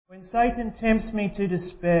When Satan tempts me to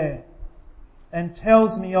despair and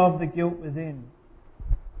tells me of the guilt within,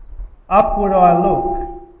 upward I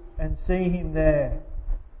look and see Him there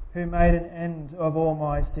who made an end of all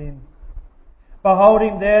my sin. Behold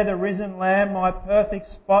Him there, the risen Lamb, my perfect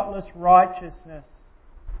spotless righteousness,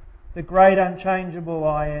 the great unchangeable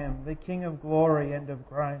I am, the King of glory and of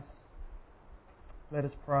grace. Let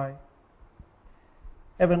us pray.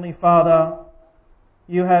 Heavenly Father,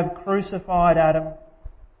 You have crucified Adam,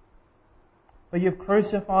 but You've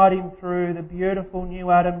crucified him through the beautiful new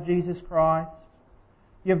Adam, Jesus Christ.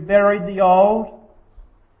 You've buried the old,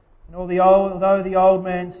 and although the old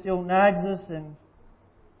man still nags us and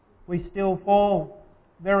we still fall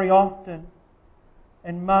very often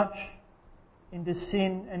and much into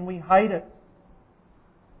sin, and we hate it,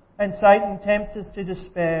 and Satan tempts us to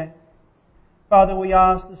despair, Father, we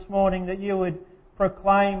ask this morning that You would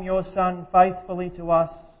proclaim Your Son faithfully to us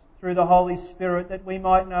through the Holy Spirit, that we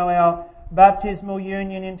might know our baptismal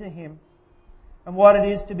union into Him and what it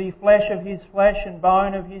is to be flesh of His flesh and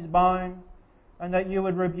bone of His bone, and that You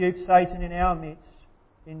would rebuke Satan in our midst.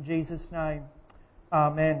 In Jesus' name,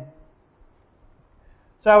 Amen.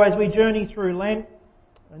 So as we journey through Lent,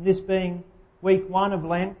 and this being week 1 of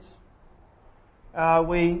Lent,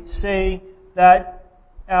 we see that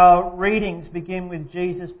our readings begin with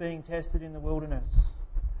Jesus being tested in the wilderness.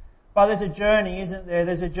 But there's a journey, isn't there?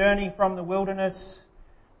 There's a journey from the wilderness,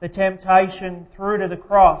 the temptation, through to the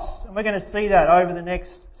cross. And we're going to see that over the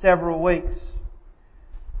next several weeks.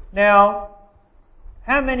 Now,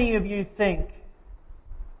 how many of you think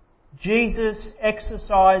Jesus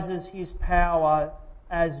exercises His power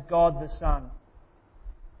as God the Son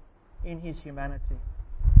in His humanity?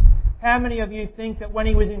 How many of you think that when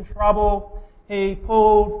He was in trouble, He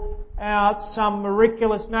pulled out some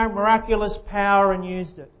miraculous power and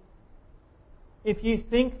used it? If you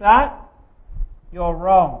think that, you're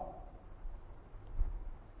wrong.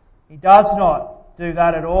 He does not do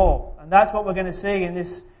that at all. And that's what we're going to see in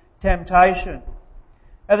this temptation.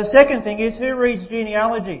 Now the second thing is, who reads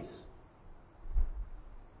genealogies?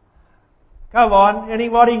 Come on,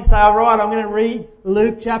 anybody say, alright, I'm going to read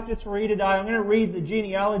Luke chapter 3 today. I'm going to read the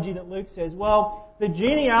genealogy that Luke says. Well, the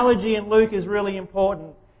genealogy in Luke is really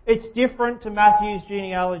important. It's different to Matthew's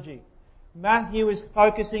genealogy. Matthew is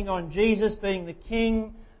focusing on Jesus being the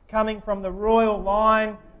king, coming from the royal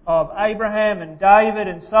line of Abraham and David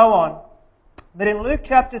and so on. But in Luke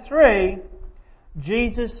chapter 3,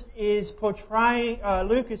 Luke is portraying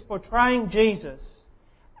Jesus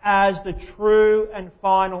as the true and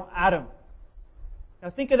final Adam.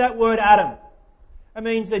 Now think of that word Adam. It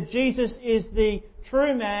means that Jesus is the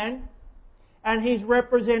true man and He's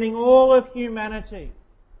representing all of humanity.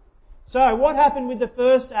 So what happened with the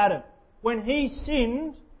first Adam? When he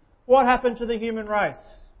sinned, what happened to the human race?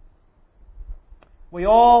 We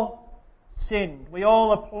all sinned. We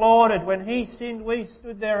all applauded. When he sinned, we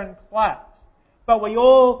stood there and clapped. But we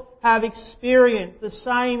all have experienced the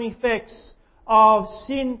same effects of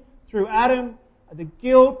sin through Adam, the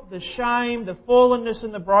guilt, the shame, the fallenness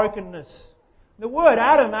and the brokenness. The word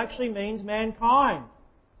Adam actually means mankind.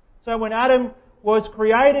 So when Adam was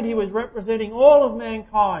created, he was representing all of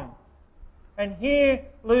mankind. And here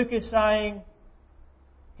Luke is saying,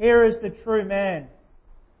 here is the true man.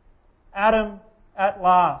 Adam at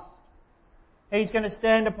last. He's going to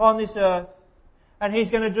stand upon this earth and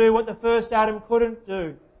He's going to do what the first Adam couldn't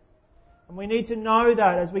do. And we need to know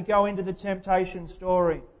that as we go into the temptation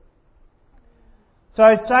story.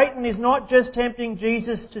 So Satan is not just tempting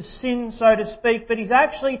Jesus to sin, so to speak, but he's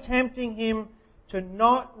actually tempting Him to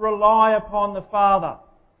not rely upon the Father.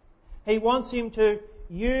 He wants Him to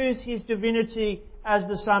use His divinity as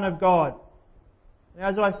the Son of God. And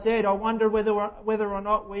as I said, I wonder whether or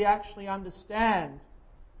not we actually understand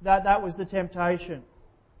that was the temptation.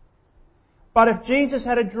 But if Jesus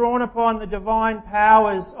had drawn upon the divine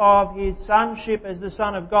powers of His sonship as the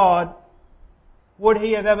Son of God, would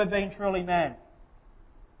He have ever been truly man?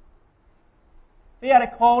 If He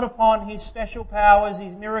had called upon His special powers,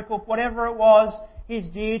 His miracle, whatever it was, His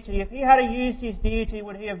deity, if He had used His deity,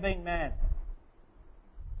 would He have been man?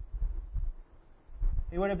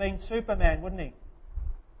 He would have been Superman, wouldn't He?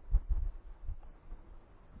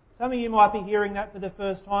 Some of you might be hearing that for the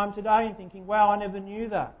first time today and thinking, wow, I never knew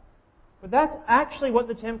that. But that's actually what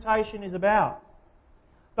the temptation is about.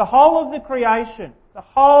 The whole of the creation, the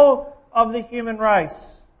whole of the human race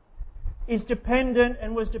is dependent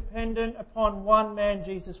and was dependent upon one man,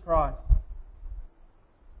 Jesus Christ.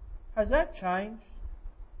 Has that changed?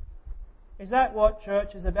 Is that what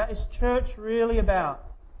church is about? Is church really about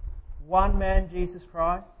one man, Jesus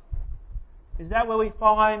Christ? Is that where we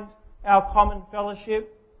find our common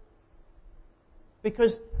fellowship?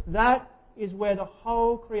 Because that is where the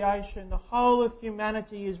whole creation, the whole of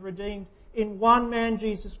humanity is redeemed in one man,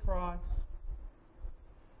 Jesus Christ.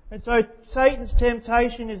 And so Satan's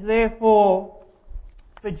temptation is therefore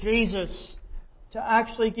for Jesus to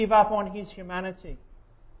actually give up on his humanity.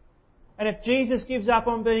 And if Jesus gives up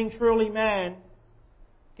on being truly man,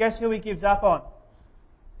 guess who he gives up on?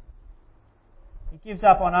 He gives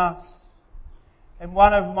up on us. And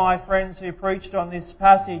one of my friends who preached on this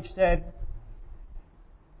passage said,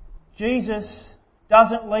 Jesus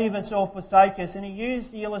doesn't leave us or forsake us. And he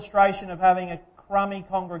used the illustration of having a crummy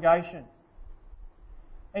congregation.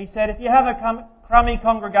 He said, if you have a crummy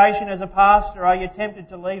congregation as a pastor, are you tempted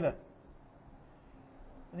to leave it?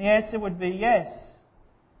 And the answer would be yes.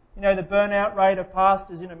 You know, the burnout rate of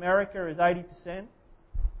pastors in America is 80%. It's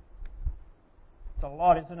a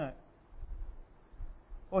lot, isn't it?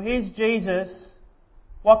 Well, here's Jesus.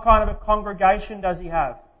 What kind of a congregation does he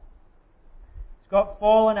have? He's got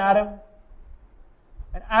fallen Adam.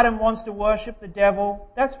 And Adam wants to worship the devil.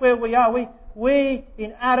 That's where we are. We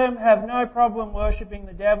in Adam have no problem worshipping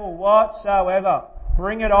the devil whatsoever.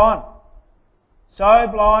 Bring it on. So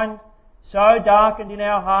blind, so darkened in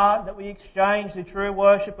our heart that we exchange the true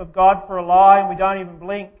worship of God for a lie and we don't even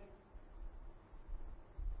blink.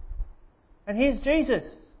 And here's Jesus.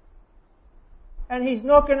 And He's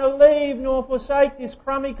not going to leave nor forsake this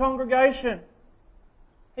crummy congregation.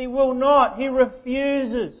 He will not. He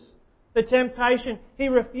refuses the temptation. He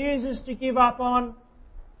refuses to give up on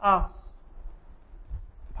us.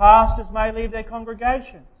 Pastors may leave their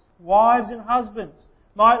congregations. Wives and husbands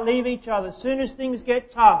might leave each other. As soon as things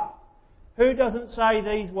get tough, who doesn't say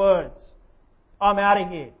these words? I'm out of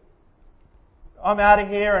here. I'm out of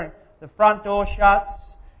here, and the front door shuts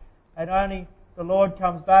and only the Lord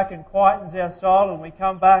comes back and quietens our soul and we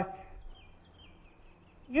come back.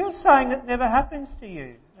 You're saying that never happens to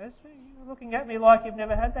you. You're looking at me like you've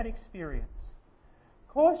never had that experience.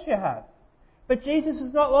 Of course you have. But Jesus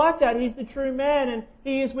is not like that. He's the true man and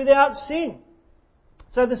He is without sin.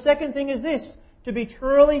 So the second thing is this. To be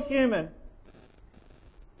truly human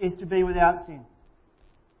is to be without sin.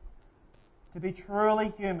 To be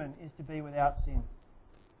truly human is to be without sin.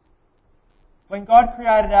 When God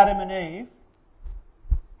created Adam and Eve,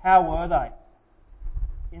 how were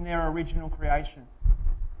they in their original creation?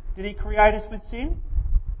 Did He create us with sin?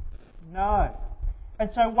 No. And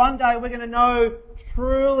so one day we're going to know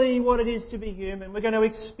truly what it is to be human. We're going to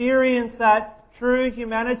experience that true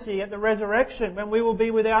humanity at the resurrection when we will be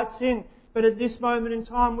without sin. But at this moment in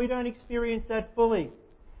time, we don't experience that fully.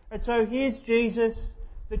 And so here's Jesus,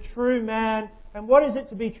 the true man. And what is it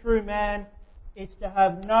to be true man? It's to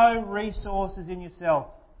have no resources in yourself.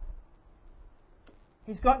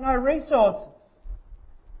 He's got no resources.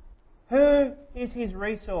 Who is His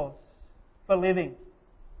resource for living?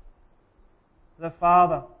 The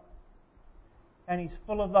Father. And He's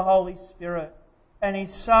full of the Holy Spirit. And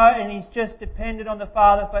He's just dependent on the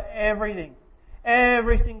Father for everything.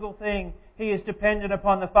 Every single thing He is dependent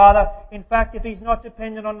upon the Father. In fact, if He's not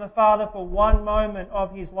dependent on the Father for one moment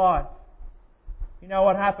of His life, you know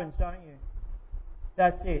what happens, don't you?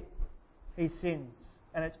 That's it. He sins.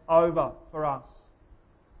 And it's over for us.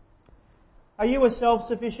 Are you a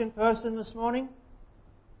self-sufficient person this morning?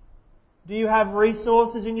 Do you have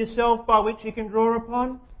resources in yourself by which you can draw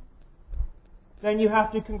upon? Then you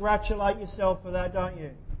have to congratulate yourself for that, don't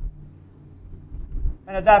you?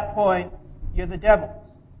 And at that point, you're the devil.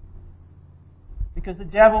 Because the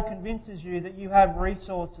devil convinces you that you have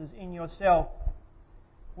resources in yourself.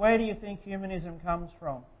 Where do you think humanism comes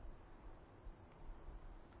from?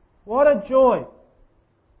 What a joy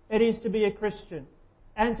it is to be a Christian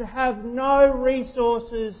and to have no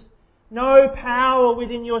resources, no power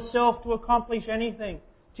within yourself to accomplish anything.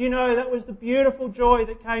 Do you know that was the beautiful joy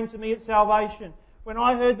that came to me at salvation? When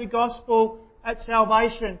I heard the gospel at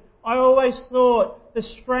salvation, I always thought the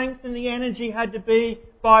strength and the energy had to be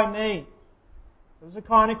by me. It was a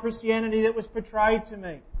kind of Christianity that was portrayed to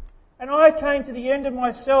me. And I came to the end of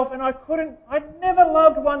myself and I'd never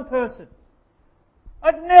loved one person.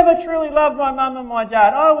 I'd never truly loved my mum and my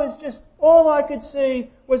dad. All I could see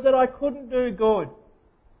was that I couldn't do good.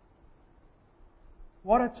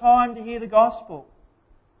 What a time to hear the gospel.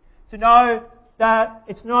 To know that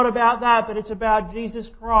it's not about that, but it's about Jesus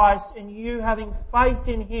Christ and you having faith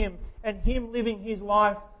in Him and Him living His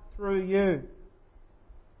life through you.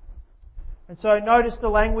 And so notice the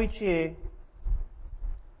language here.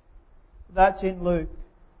 That's in Luke.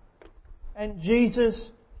 And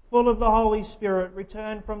Jesus, full of the Holy Spirit,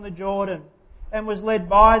 returned from the Jordan and was led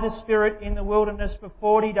by the Spirit in the wilderness for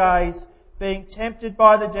 40 days, being tempted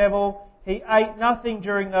by the devil. He ate nothing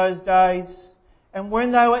during those days. And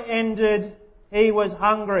when they were ended, He was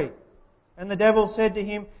hungry. And the devil said to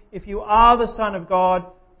him, "If you are the Son of God,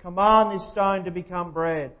 command this stone to become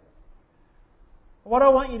bread." What I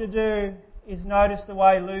want you to do is notice the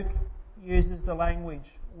way Luke uses the language.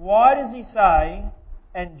 Why does he say,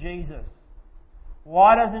 "and Jesus"?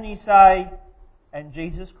 Why doesn't he say, "and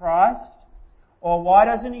Jesus Christ"? Or why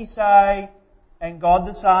doesn't he say, "and God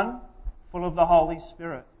the Son, full of the Holy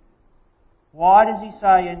Spirit"? Why does he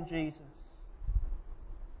say, "and Jesus"?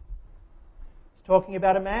 He's talking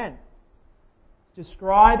about a man. He's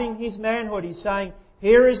describing his manhood. He's saying,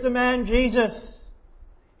 here is the man Jesus.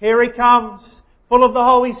 Here he comes, full of the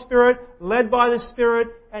Holy Spirit, led by the Spirit,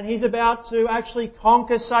 and he's about to actually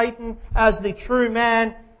conquer Satan as the true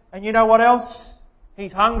man. And you know what else?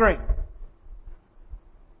 He's hungry.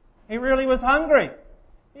 He really was hungry.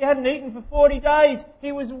 He hadn't eaten for 40 days.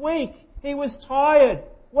 He was weak. He was tired.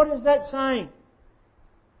 What is that saying?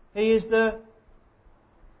 He is the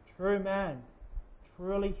true man,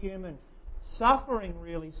 truly human, suffering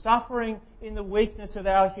in the weakness of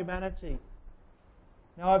our humanity.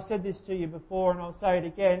 Now, I've said this to you before and I'll say it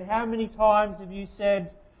again. How many times have you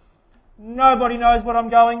said, "Nobody knows what I'm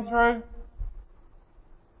going through"?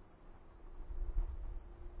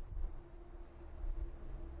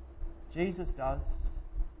 Jesus does.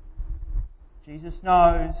 Jesus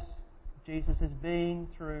knows. Jesus has been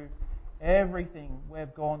through everything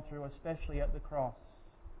we've gone through, especially at the cross.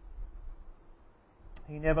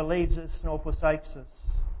 He never leaves us nor forsakes us.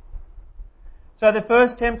 So the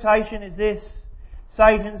first temptation is this.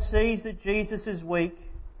 Satan sees that Jesus is weak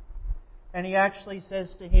and he actually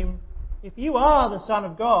says to him, "If you are the Son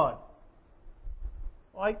of God,"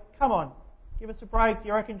 come on, give us a break. Do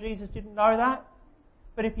you reckon Jesus didn't know that?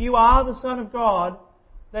 But if you are the Son of God,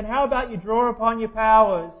 then how about you draw upon your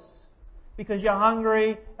powers because you're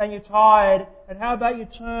hungry and you're tired, and how about you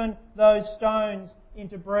turn those stones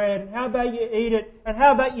into bread, and how about you eat it, and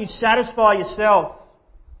how about you satisfy yourself?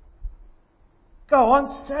 Go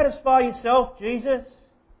on, satisfy yourself, Jesus.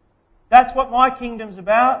 That's what my kingdom's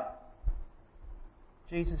about.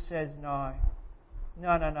 Jesus says, no.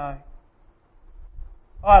 No.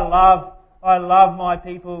 I love my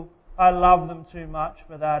people. I love them too much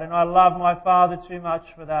for that. And I love my Father too much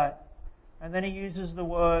for that. And then he uses the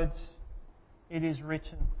words, "It is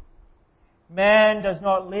written." Man does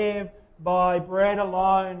not live by bread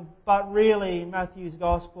alone, but really, in Matthew's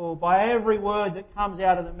Gospel, by every word that comes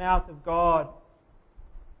out of the mouth of God.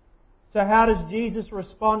 So how does Jesus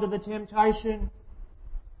respond to the temptation?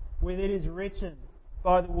 With "it is written,"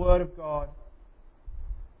 by the Word of God.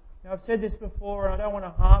 Now, I've said this before and I don't want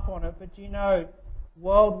to harp on it, but you know,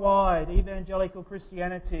 worldwide, evangelical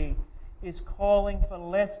Christianity is calling for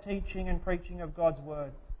less teaching and preaching of God's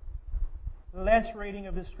Word. Less reading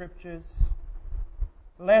of the Scriptures.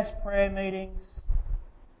 Less prayer meetings.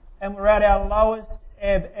 And we're at our lowest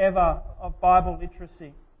ebb ever of Bible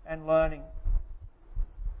literacy and learning.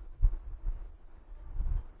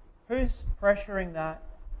 Who's pressuring that?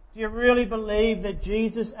 Do you really believe that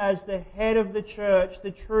Jesus, as the head of the church,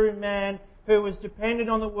 the true man who was dependent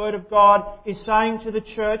on the Word of God, is saying to the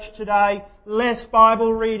church today, less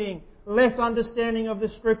Bible reading, less understanding of the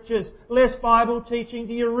Scriptures, less Bible teaching?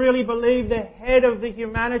 Do you really believe the head of the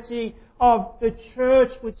humanity of the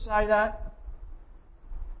church would say that?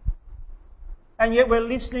 And yet we're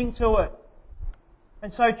listening to it.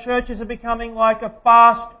 And so churches are becoming like a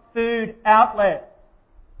fast food outlet.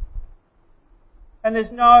 And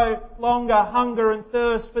there's no longer hunger and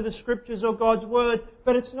thirst for the Scriptures or God's Word.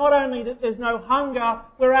 But it's not only that there's no hunger,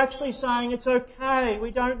 we're actually saying it's okay,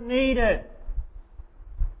 we don't need it.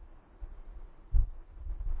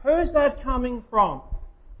 Who's that coming from?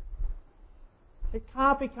 It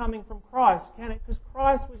can't be coming from Christ, can it? Because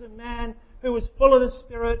Christ was a man who was full of the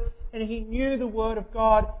Spirit, and he knew the Word of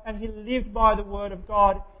God, and he lived by the Word of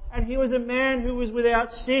God. And he was a man who was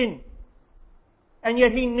without sin. And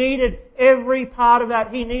yet he needed every part of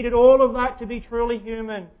that. He needed all of that to be truly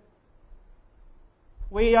human.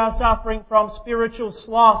 We are suffering from spiritual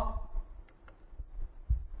sloth.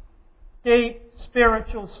 Deep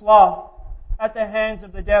spiritual sloth at the hands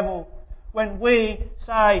of the devil. When we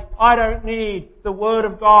say, I don't need the Word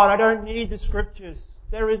of God, I don't need the Scriptures,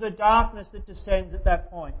 there is a darkness that descends at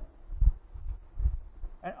that point.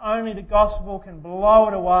 And only the Gospel can blow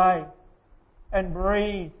it away and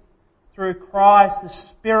breathe through Christ, the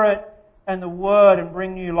Spirit and the Word, and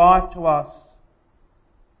bring new life to us.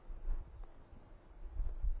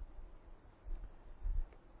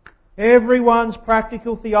 Everyone's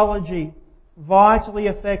practical theology vitally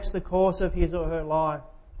affects the course of his or her life.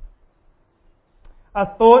 A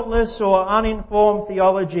thoughtless or uninformed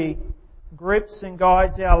theology grips and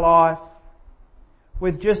guides our life,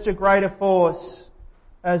 with just a greater force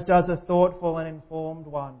as does a thoughtful and informed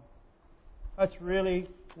one. That's really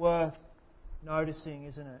worth noticing,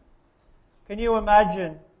 isn't it? Can you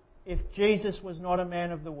imagine if Jesus was not a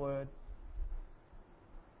man of the Word?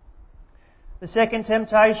 The second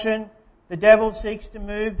temptation, the devil seeks to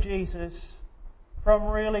move Jesus from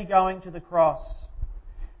really going to the cross.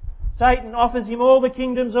 Satan offers him all the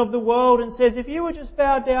kingdoms of the world and says, if you would just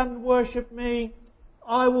bow down and worship me,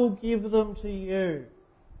 I will give them to you.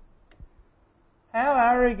 How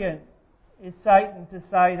arrogant is Satan to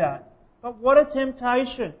say that? But what a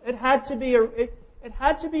temptation. It had to be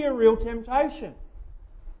a real temptation.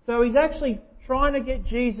 So he's actually trying to get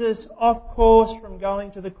Jesus off course from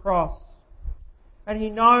going to the cross. And he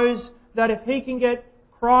knows that if he can get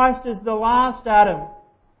Christ as the last Adam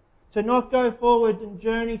to not go forward and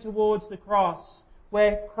journey towards the cross,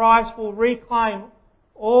 where Christ will reclaim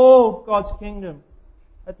all God's kingdom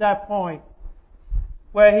at that point,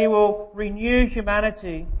 where he will renew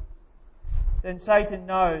humanity, then Satan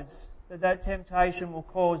knows that that temptation will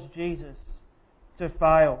cause Jesus to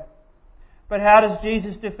fail. But how does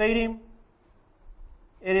Jesus defeat him?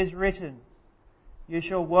 It is written, you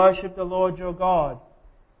shall worship the Lord your God,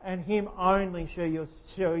 and Him only shall you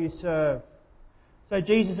serve. So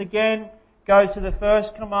Jesus again goes to the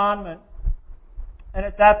first commandment, and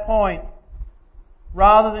at that point,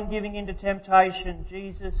 rather than giving in to temptation,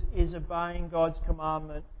 Jesus is obeying God's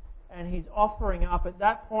commandment, and He's offering up, at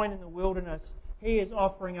that point in the wilderness, He is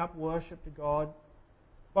offering up worship to God.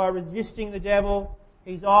 By resisting the devil,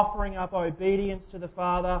 He's offering up obedience to the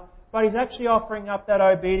Father, but He's actually offering up that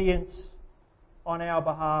obedience on our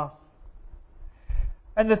behalf.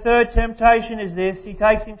 And the third temptation is this. He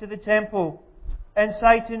takes him to the temple, and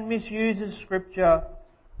Satan misuses Scripture,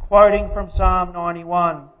 quoting from Psalm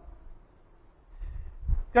 91.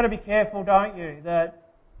 You've got to be careful, don't you,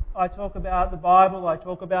 that I talk about the Bible, I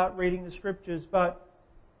talk about reading the Scriptures, but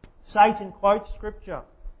Satan quotes Scripture.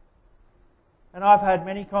 And I've had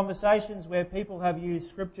many conversations where people have used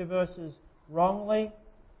Scripture verses wrongly.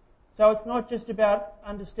 So it's not just about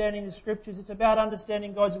understanding the Scriptures, it's about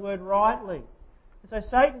understanding God's Word rightly. And so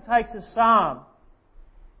Satan takes a psalm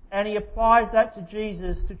and he applies that to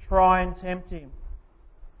Jesus to try and tempt him.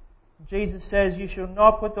 Jesus says, you shall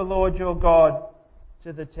not put the Lord your God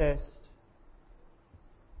to the test.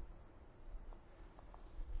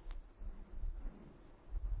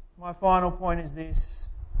 My final point is this.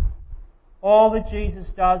 All that Jesus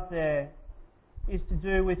does there is to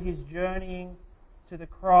do with His journeying to the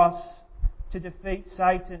cross to defeat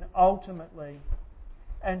Satan ultimately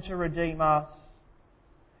and to redeem us.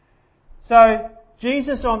 So,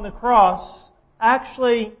 Jesus on the cross,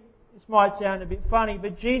 actually, this might sound a bit funny,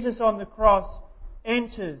 but Jesus on the cross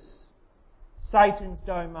enters Satan's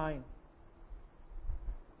domain.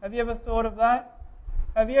 Have you ever thought of that?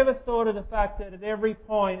 Have you ever thought of the fact that at every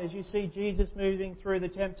point, as you see Jesus moving through the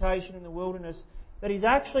temptation in the wilderness, that He's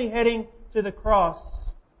actually heading to the cross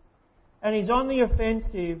and He's on the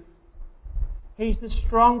offensive, He's the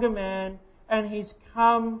stronger man, and He's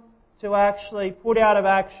come to actually put out of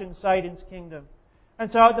action Satan's kingdom. And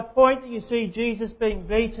so at the point that you see Jesus being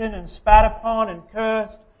beaten and spat upon and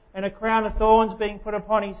cursed and a crown of thorns being put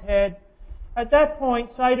upon His head, at that point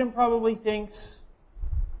Satan probably thinks,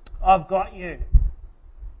 I've got you.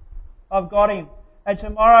 I've got him. And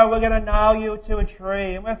tomorrow we're going to nail you to a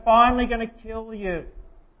tree and we're finally going to kill you.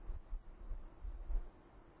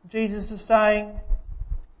 Jesus is saying,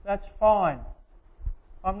 that's fine.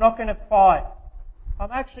 I'm not going to fight.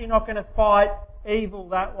 I'm actually not going to fight evil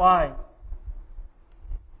that way.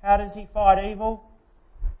 How does He fight evil?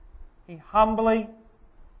 He humbly,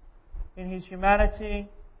 in His humanity,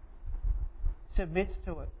 submits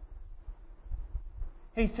to it.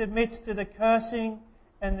 He submits to the cursing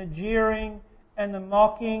and the jeering and the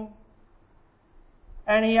mocking.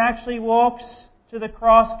 And He actually walks to the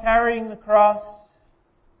cross carrying the cross.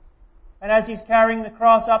 And as He's carrying the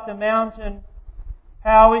cross up the mountain,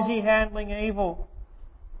 how is He handling evil?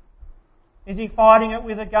 Is He fighting it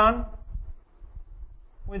with a gun?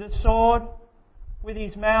 With a sword? With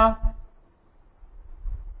His mouth?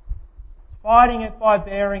 Fighting it by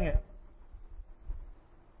bearing it.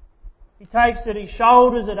 He takes it, He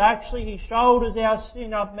shoulders it. Actually, He shoulders our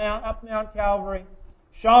sin up Mount Calvary.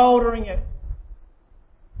 Shouldering it.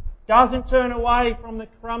 Doesn't turn away from the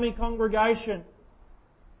crummy congregation.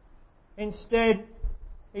 Instead,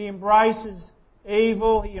 He embraces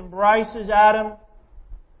evil. He embraces Adam.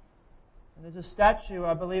 And there's a statue,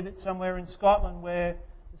 I believe it's somewhere in Scotland, where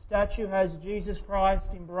the statue has Jesus Christ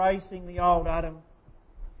embracing the old Adam.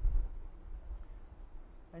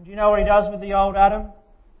 And do you know what He does with the old Adam?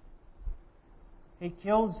 He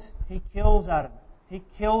kills Adam. He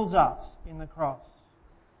kills us in the cross.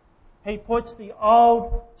 He puts the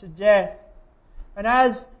old to death. And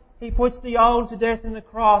as He puts the old to death in the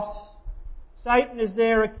cross, Satan is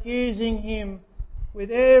there accusing Him with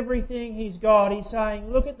everything he's got. He's saying,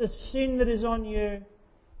 look at the sin that is on you.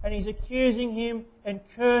 And he's accusing Him and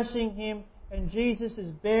cursing Him. And Jesus is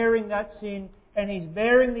bearing that sin. And He's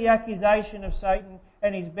bearing the accusation of Satan.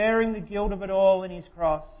 And He's bearing the guilt of it all in His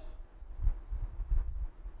cross.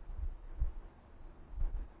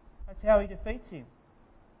 That's how He defeats him.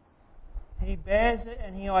 He bears it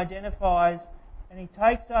and He identifies and He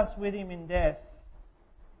takes us with Him in death.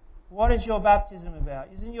 What is your baptism about?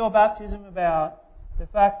 Isn't your baptism about the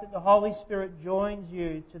fact that the Holy Spirit joins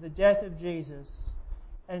you to the death of Jesus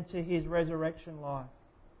and to His resurrection life?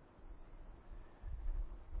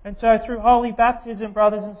 And so through holy baptism,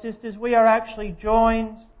 brothers and sisters, we are actually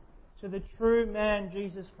joined to the true man,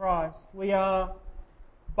 Jesus Christ. We are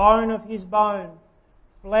bone of His bone,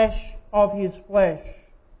 flesh of His flesh.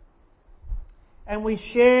 And we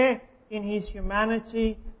share in His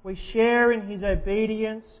humanity, we share in His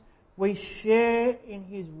obedience, we share in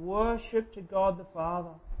His worship to God the Father.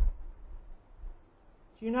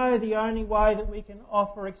 Do you know the only way that we can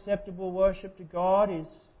offer acceptable worship to God is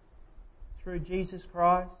through Jesus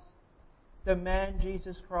Christ, the man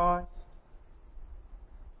Jesus Christ?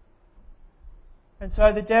 And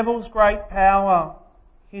so the devil's great power,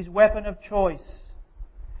 his weapon of choice,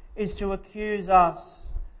 is to accuse us,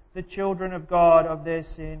 the children of God, of their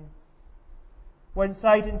sin. When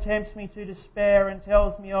Satan tempts me to despair and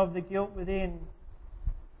tells me of the guilt within,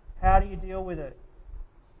 how do you deal with it?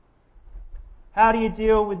 How do you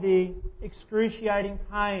deal with the excruciating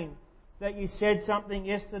pain that you said something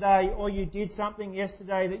yesterday or you did something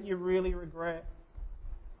yesterday that you really regret?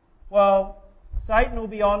 Well, Satan will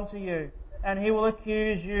be on to you and he will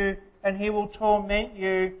accuse you and he will torment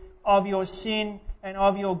you of your sin and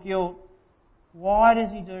of your guilt. Why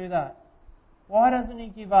does he do that? Why doesn't he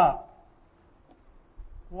give up?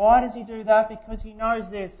 Why does he do that? Because he knows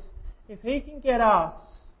this. If he can get us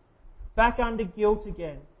back under guilt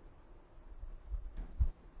again,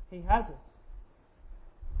 he has us.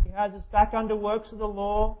 He has us back under works of the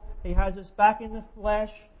law. He has us back in the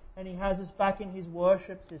flesh. And he has us back in his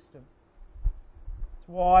worship system. That's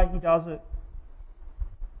why he does it.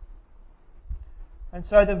 And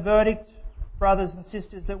so the verdict, brothers and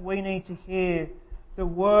sisters, that we need to hear, the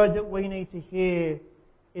word that we need to hear,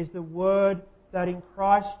 is the word that in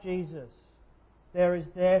Christ Jesus there is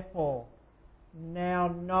therefore now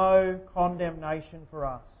no condemnation for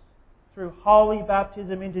us. Through holy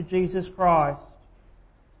baptism into Jesus Christ,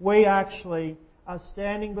 we actually are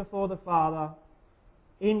standing before the Father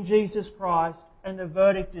in Jesus Christ, and the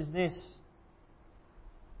verdict is this: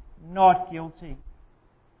 not guilty.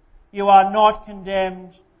 You are not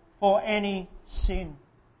condemned for any sin.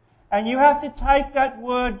 And you have to take that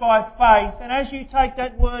word by faith, and as you take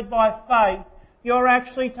that word by faith, you're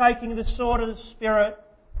actually taking the sword of the Spirit.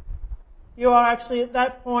 You are actually at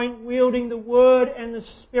that point wielding the Word and the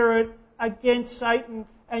Spirit against Satan,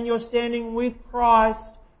 and you're standing with Christ,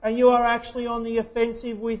 and you are actually on the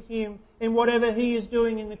offensive with Him in whatever He is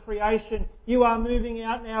doing in the creation. You are moving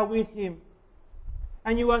out now with Him,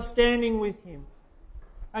 and you are standing with Him,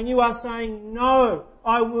 and you are saying, no,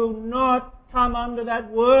 I will not come under that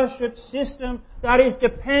worship system that is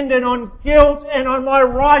dependent on guilt and on my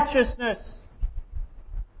righteousness.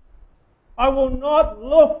 I will not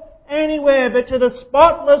look anywhere but to the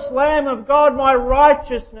spotless Lamb of God, my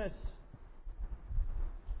righteousness.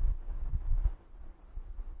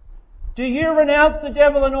 Do you renounce the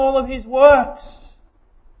devil and all of his works?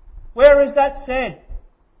 Where is that said?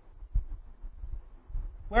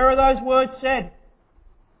 Where are those words said?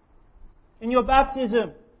 In your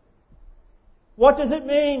baptism. What does it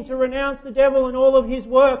mean to renounce the devil and all of his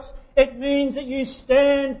works? It means that you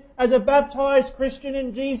stand as a baptized Christian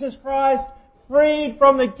in Jesus Christ, freed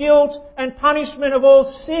from the guilt and punishment of all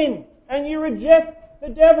sin, and you reject the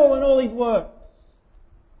devil and all his works.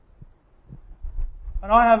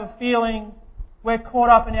 And I have a feeling we're caught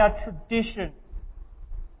up in our tradition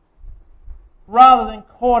rather than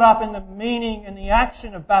caught up in the meaning and the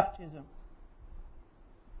action of baptism.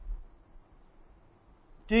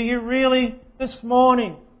 Do you really, this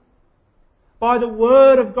morning, by the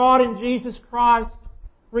Word of God in Jesus Christ,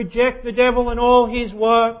 reject the devil and all his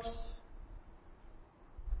works?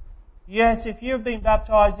 Yes, if you've been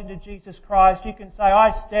baptized into Jesus Christ, you can say,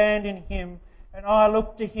 I stand in Him, and I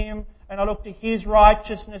look to Him, and I look to His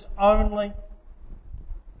righteousness only.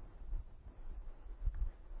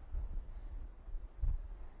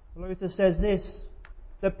 Luther says this: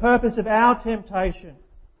 the purpose of our temptation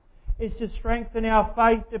is to strengthen our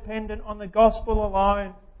faith dependent on the gospel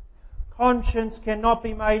alone. Conscience cannot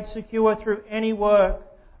be made secure through any work,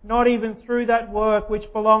 not even through that work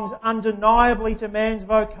which belongs undeniably to man's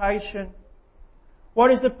vocation.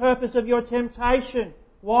 What is the purpose of your temptation?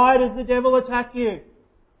 Why does the devil attack you?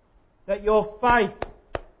 That your faith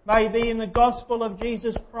may be in the gospel of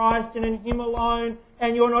Jesus Christ and in Him alone,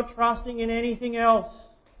 and you're not trusting in anything else.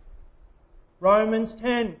 Romans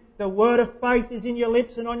 10, the word of faith is in your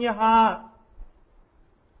lips and on your heart.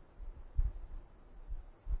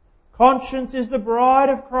 Conscience is the bride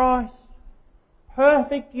of Christ,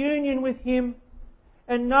 perfect union with Him,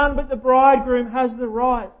 and none but the bridegroom has the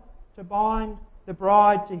right to bind the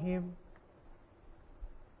bride to Him.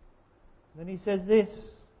 Then he says this,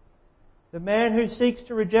 the man who seeks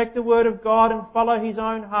to reject the word of God and follow his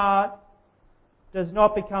own heart does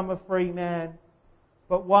not become a free man,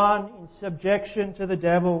 but one in subjection to the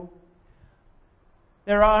devil.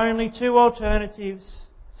 There are only two alternatives,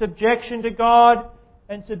 subjection to God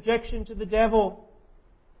and subjection to the devil.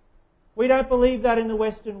 We don't believe that in the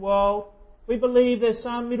Western world. We believe there's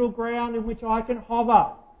some middle ground in which I can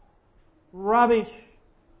hover. Rubbish.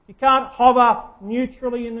 You can't hover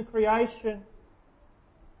neutrally in the creation.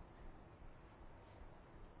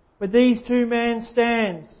 But these two men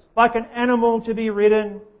stands like an animal to be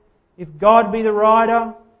ridden. If God be the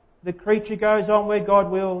rider, the creature goes on where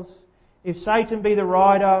God wills. If Satan be the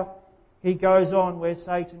rider, he goes on where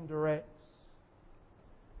Satan directs.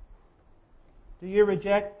 Do you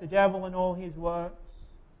reject the devil and all his works?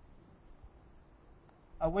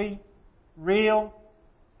 Are we real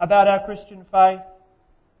about our Christian faith?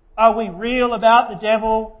 Are we real about the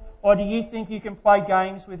devil? Or do you think you can play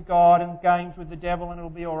games with God and games with the devil and it'll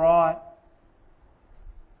be alright?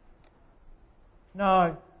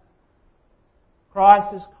 No. Christ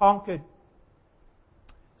has conquered.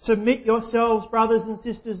 Submit yourselves, brothers and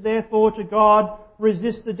sisters, therefore to God.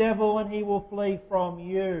 Resist the devil and he will flee from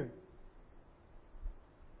you.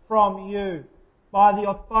 From you. By the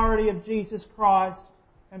authority of Jesus Christ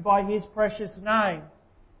and by His precious name.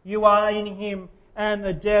 You are in Him and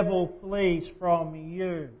the devil flees from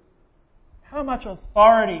you. How much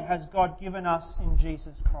authority has God given us in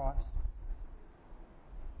Jesus Christ?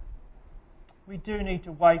 We do need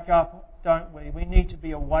to wake up, don't we? We need to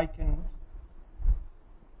be awakened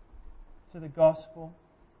to the gospel.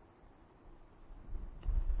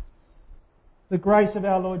 The grace of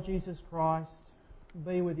our Lord Jesus Christ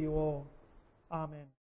be with you all. Amen.